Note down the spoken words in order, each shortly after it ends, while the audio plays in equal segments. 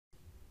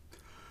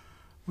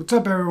What's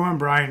up everyone,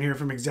 Bryan here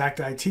from Xact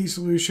IT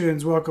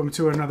Solutions. Welcome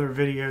to another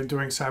video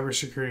during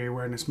Cybersecurity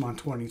Awareness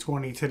Month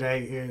 2020.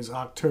 Today is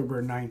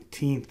October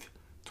 19th,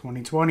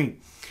 2020.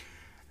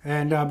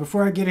 And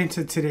before I get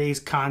into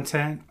today's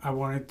content, I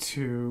wanted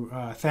to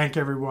thank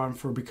everyone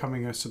for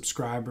becoming a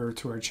subscriber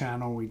to our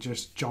channel. We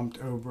just jumped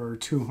over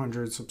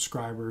 200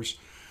 subscribers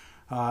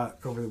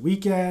over the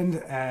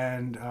weekend,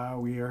 and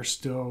we are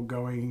still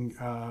going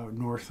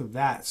north of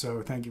that.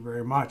 So thank you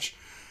very much.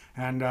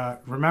 And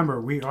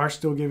remember, we are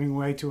still giving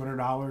away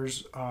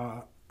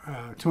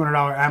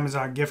 $200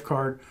 Amazon gift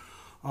card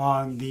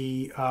on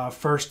the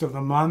first of the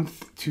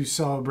month to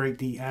celebrate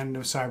the end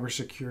of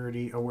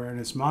Cybersecurity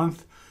Awareness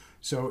Month.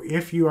 So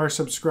if you are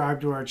subscribed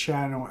to our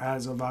channel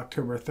as of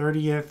October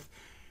 30th,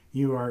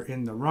 you are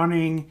in the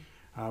running.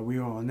 We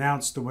will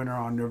announce the winner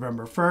on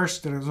November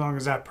 1st, and as long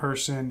as that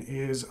person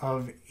is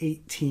of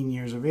 18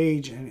 years of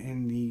age and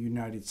in the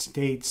United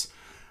States,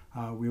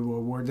 we will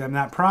award them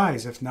that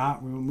prize. If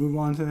not, we will move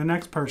on to the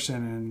next person,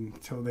 and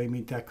until they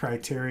meet that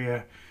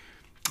criteria,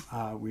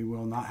 we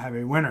will not have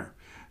a winner.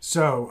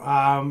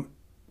 So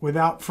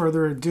without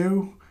further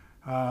ado,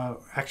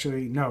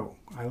 actually, no,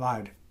 I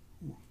lied.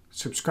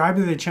 Subscribe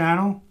to the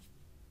channel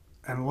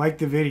and like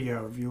the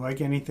video. If you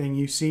like anything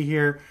you see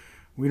here,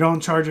 we don't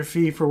charge a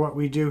fee for what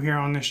we do here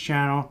on this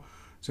channel.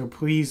 So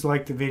please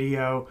like the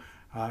video,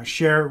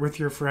 share it with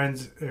your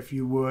friends if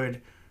you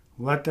would.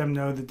 Let them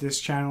know that this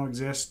channel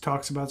exists,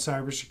 talks about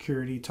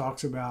cybersecurity,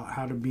 talks about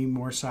how to be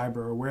more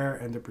cyber aware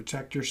and to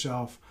protect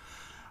yourself.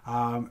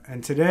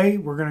 And today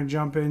we're going to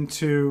jump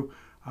into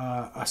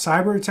a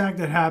cyber attack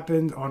that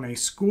happened on a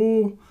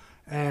school,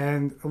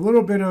 and a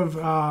little bit of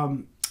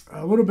an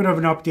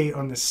update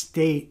on the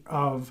state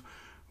of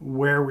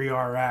where we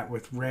are at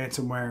with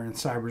ransomware and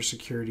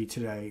cybersecurity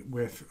today.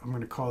 With, I'm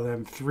going to call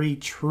them 3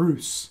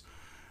 truths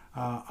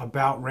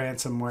about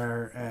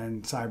ransomware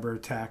and cyber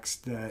attacks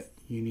that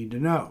you need to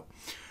know.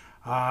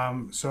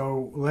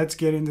 So let's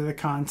get into the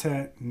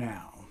content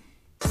now.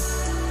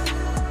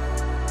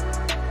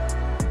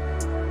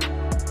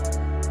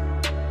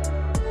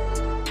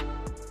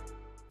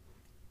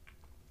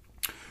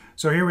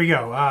 So here we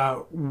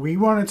go. We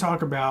want to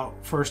talk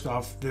about, first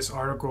off, this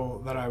article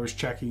that I was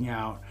checking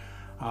out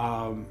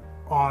on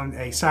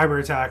a cyber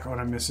attack on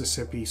a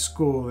Mississippi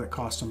school that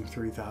cost them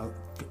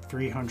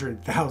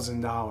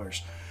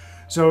 $300,000.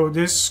 So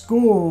this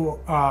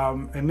school,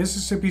 a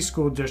Mississippi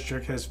school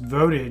district, has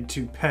voted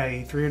to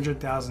pay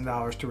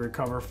 $300,000 to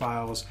recover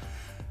files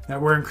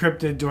that were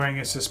encrypted during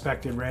a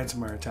suspected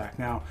ransomware attack.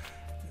 Now,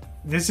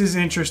 this is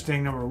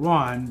interesting, number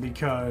one,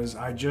 because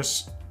I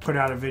just put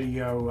out a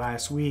video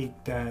last week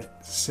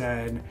that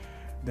said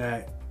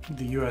that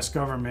the US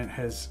government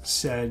has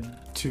said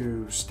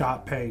to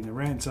stop paying the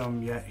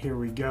ransom, yet here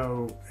we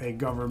go, a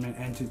government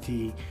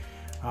entity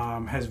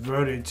has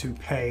voted to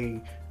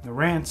pay the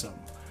ransom.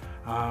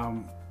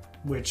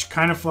 Which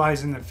kind of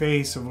flies in the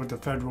face of what the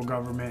federal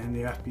government and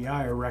the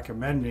FBI are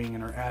recommending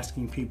and are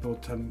asking people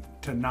to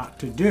not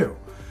to do.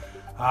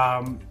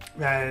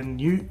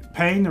 And you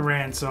paying the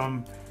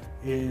ransom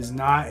is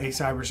not a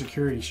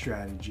cybersecurity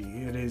strategy.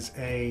 It is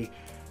a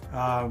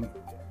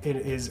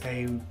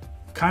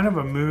kind of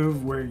a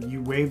move where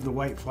you wave the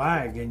white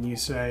flag and you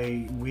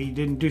say, we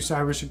didn't do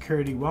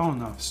cybersecurity well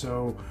enough,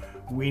 so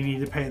we need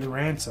to pay the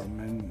ransom,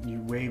 and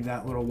you wave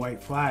that little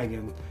white flag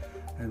and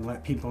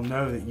let people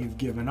know that you've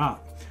given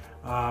up.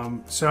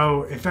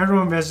 So a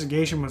federal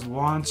investigation was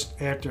launched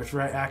after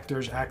threat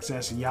actors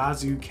accessed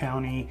Yazoo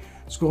County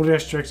School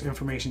District's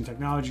information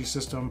technology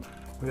system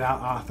without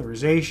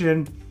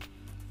authorization.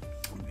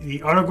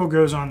 The article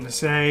goes on to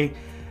say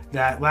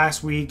that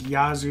last week,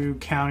 Yazoo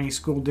County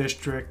School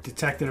District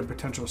detected a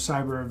potential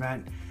cyber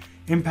event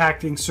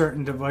impacting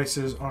certain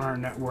devices on our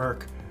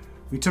network.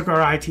 We took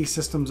our IT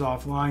systems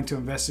offline to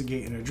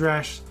investigate and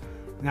address.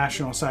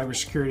 National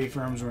cybersecurity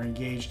firms were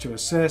engaged to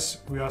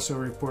assist. We also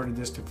reported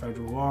this to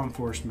federal law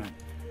enforcement.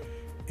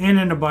 In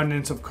an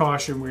abundance of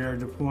caution, we are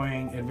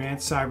deploying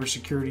advanced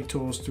cybersecurity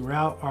tools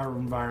throughout our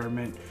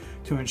environment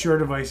to ensure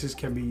devices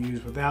can be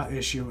used without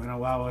issue and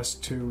allow us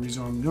to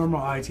resume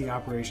normal IT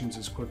operations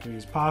as quickly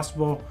as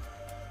possible.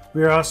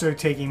 We are also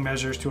taking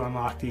measures to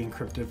unlock the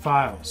encrypted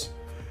files.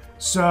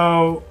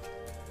 So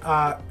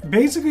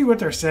basically what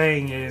they're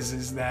saying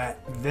is that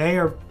they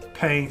are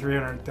paying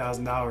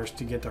 $300,000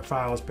 to get their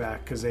files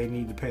back because they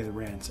need to pay the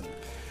ransom.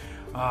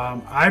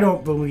 I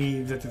don't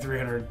believe that the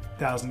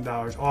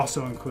 $300,000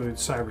 also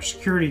includes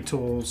cybersecurity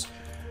tools.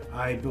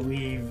 I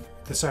believe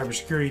the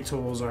cybersecurity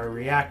tools are a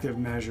reactive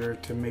measure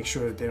to make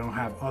sure that they don't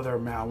have other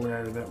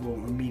malware that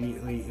will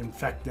immediately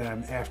infect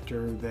them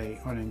after they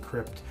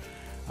unencrypt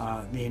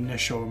the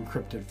initial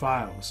encrypted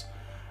files.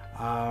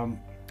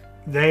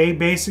 They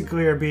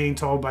basically are being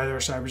told by their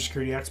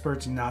cybersecurity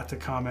experts not to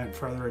comment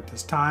further at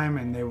this time,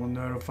 and they will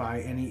notify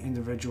any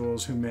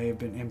individuals who may have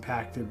been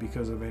impacted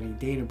because of any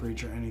data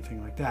breach or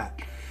anything like that.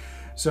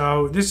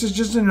 So this is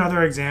just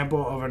another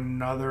example of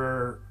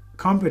another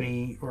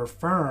company or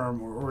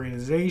firm or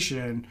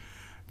organization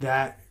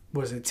that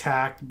was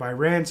attacked by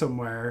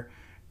ransomware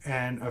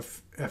and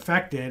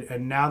affected,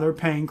 and now they're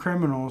paying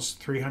criminals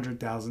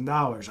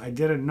 $300,000. I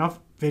did enough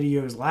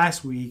videos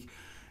last week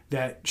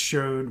that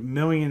showed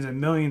millions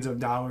and millions of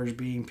dollars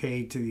being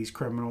paid to these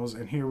criminals,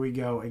 and here we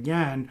go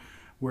again,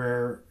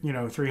 where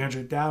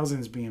 300,000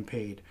 is being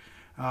paid.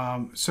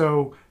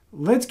 So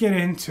let's get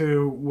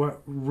into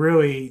what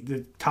really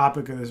the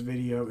topic of this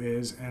video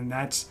is, and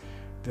that's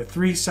the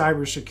 3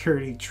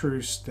 cybersecurity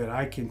truths that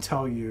I can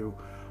tell you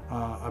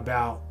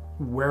about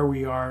where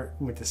we are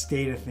with the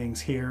state of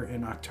things here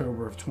in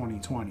October of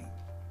 2020.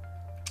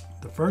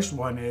 The first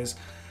one is,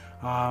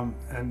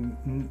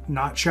 and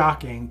not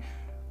shocking,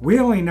 we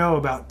only know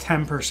about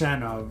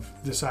 10% of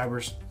the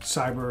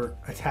cyber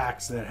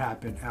attacks that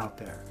happen out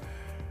there.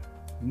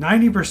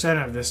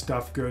 90% of this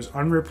stuff goes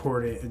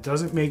unreported. It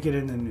doesn't make it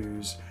in the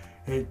news.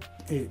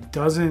 It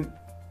doesn't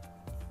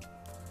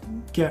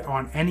get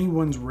on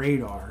anyone's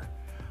radar.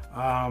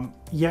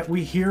 Yet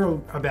we hear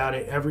about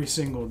it every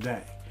single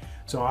day.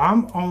 So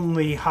I'm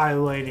only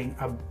highlighting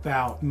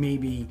about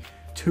maybe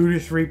 2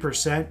 to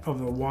 3% of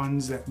the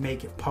ones that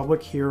make it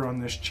public here on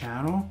this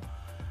channel.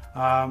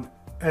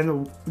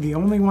 And the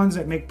only ones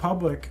that make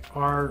public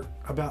are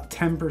about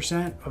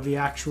 10% of the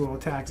actual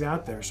attacks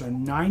out there. So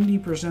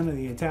 90% of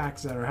the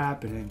attacks that are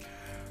happening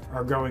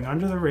are going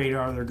under the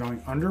radar. They're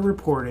going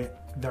underreported.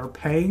 They're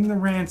paying the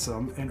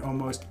ransom in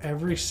almost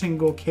every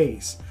single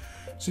case.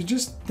 So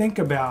just think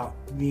about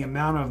the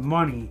amount of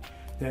money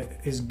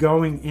that is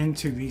going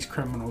into these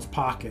criminals'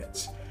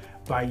 pockets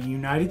by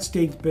United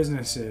States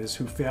businesses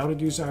who fail to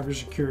do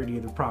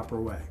cybersecurity the proper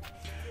way.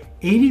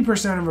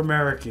 80% of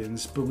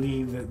Americans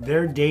believe that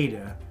their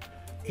data,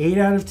 8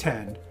 out of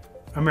 10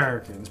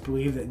 Americans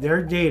believe that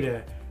their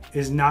data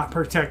is not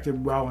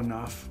protected well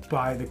enough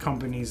by the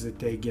companies that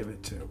they give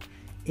it to.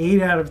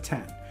 8 out of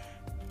 10.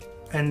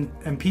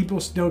 And people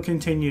still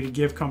continue to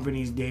give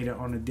companies data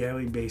on a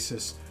daily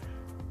basis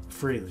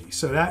freely.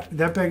 So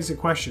that begs the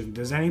question,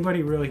 does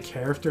anybody really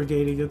care if their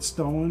data gets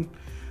stolen?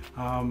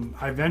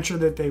 I venture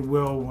that they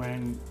will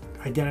when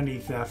identity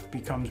theft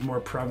becomes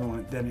more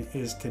prevalent than it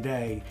is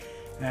today,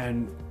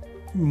 and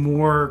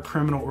more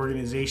criminal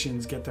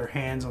organizations get their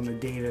hands on the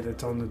data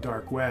that's on the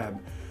dark web,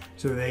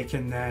 so they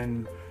can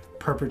then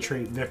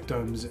perpetrate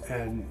victims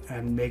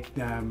and make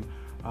them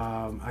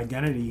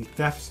identity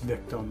theft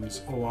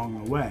victims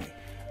along the way.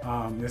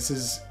 This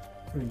is,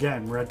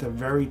 again, we're at the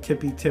very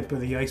tippy tip of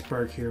the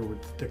iceberg here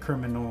with the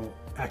criminal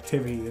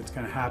activity that's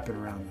going to happen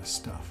around this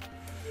stuff.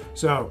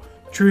 So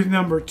truth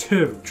number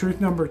 2.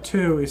 Truth number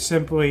 2 is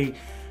simply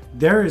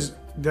there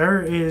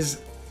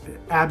is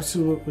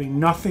absolutely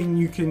nothing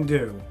you can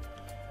do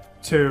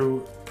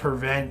to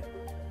prevent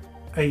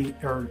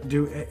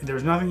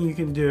there's nothing you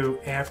can do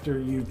after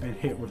you've been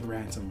hit with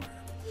ransomware.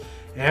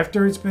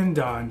 After it's been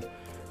done,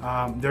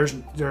 there's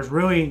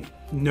really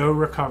no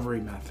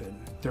recovery method.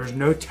 There's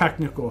no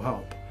technical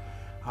help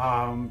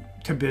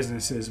to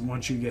businesses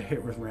once you get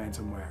hit with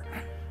ransomware.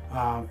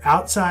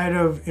 Outside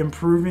of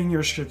improving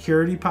your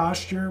security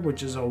posture,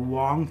 which is a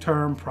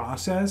long-term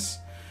process,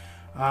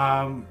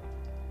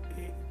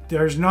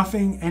 there's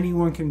nothing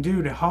anyone can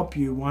do to help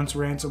you once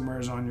ransomware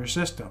is on your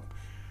system.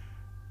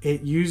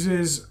 It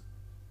uses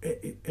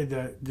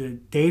the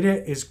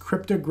data is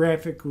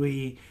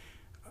cryptographically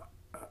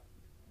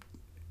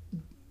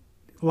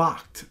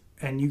locked,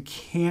 and you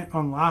can't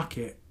unlock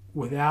it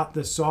without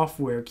the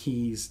software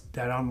keys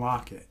that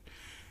unlock it.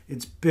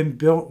 It's been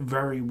built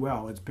very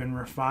well. It's been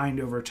refined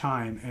over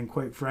time, and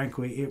quite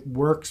frankly, it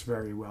works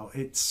very well.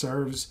 It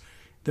serves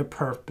the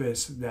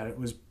purpose that it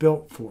was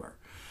built for.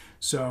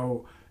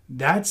 So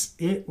that's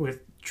it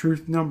with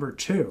truth number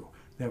 2,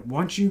 that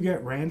once you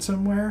get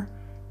ransomware,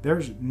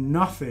 there's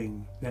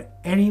nothing that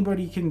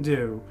anybody can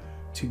do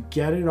to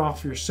get it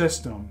off your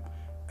system,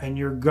 and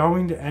you're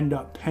going to end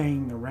up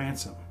paying the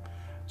ransom.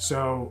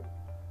 So,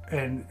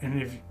 and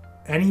if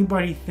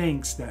anybody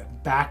thinks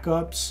that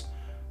backups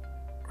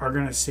are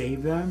going to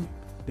save them,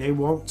 they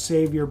won't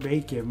save your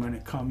bacon when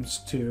it comes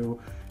to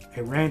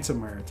a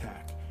ransomware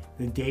attack.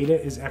 The data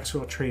is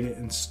exfiltrated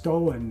and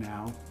stolen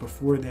now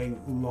before they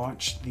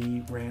launch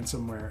the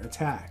ransomware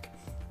attack.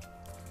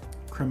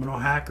 Criminal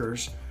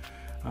hackers,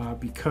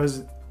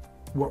 because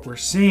what we're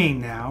seeing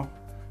now,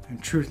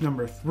 and truth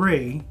number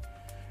 3,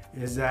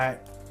 is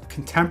that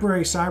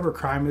contemporary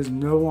cybercrime is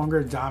no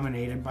longer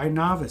dominated by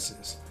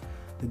novices.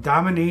 The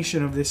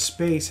domination of this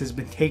space has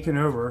been taken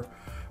over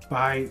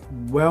by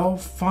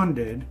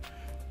well-funded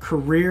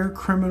career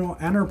criminal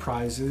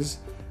enterprises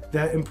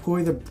that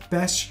employ the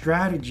best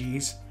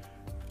strategies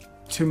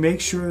to make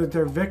sure that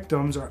their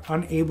victims are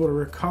unable to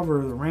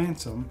recover the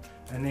ransom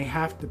and they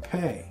have to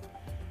pay.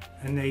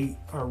 And they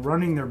are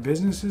running their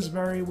businesses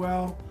very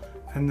well,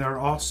 and they're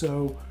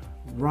also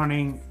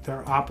running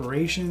their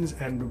operations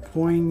and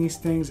deploying these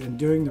things and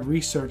doing the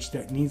research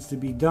that needs to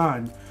be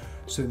done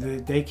so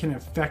that they can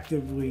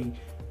effectively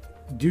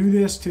do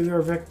this to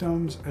their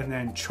victims and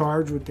then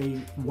charge what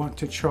they want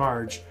to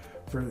charge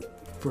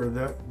for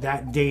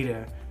that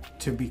data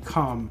to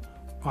become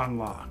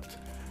unlocked.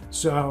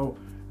 So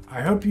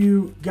I hope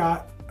you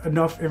got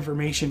enough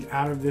information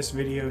out of this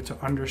video to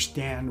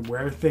understand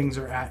where things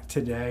are at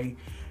today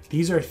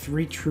These are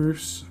 3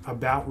 truths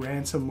about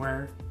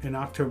ransomware in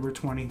October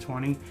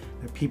 2020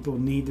 that people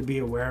need to be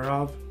aware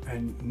of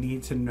and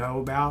need to know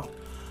about.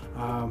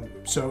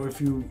 So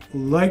if you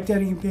liked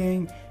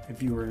anything,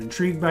 if you were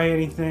intrigued by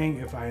anything,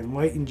 if I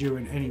enlightened you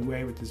in any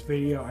way with this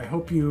video, I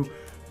hope you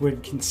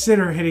would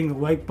consider hitting the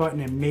like button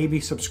and maybe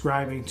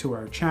subscribing to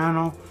our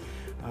channel.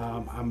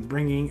 I'm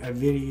bringing a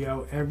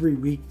video every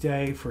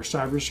weekday for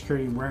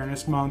Cybersecurity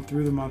Awareness Month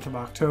through the month of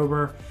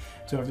October.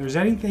 So if there's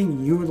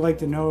anything you would like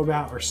to know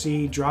about or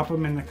see, drop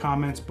them in the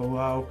comments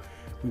below.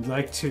 We'd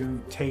like to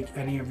take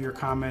any of your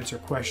comments or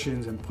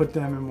questions and put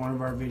them in one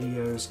of our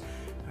videos.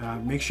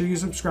 Make sure you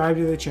subscribe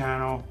to the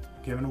channel,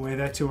 giving away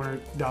that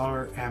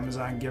 $200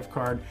 Amazon gift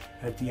card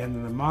at the end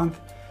of the month.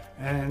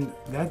 And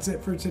that's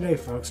it for today,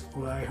 folks.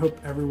 Well, I hope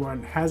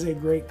everyone has a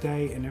great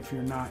day, and if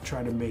you're not,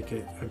 try to make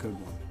it a good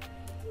one.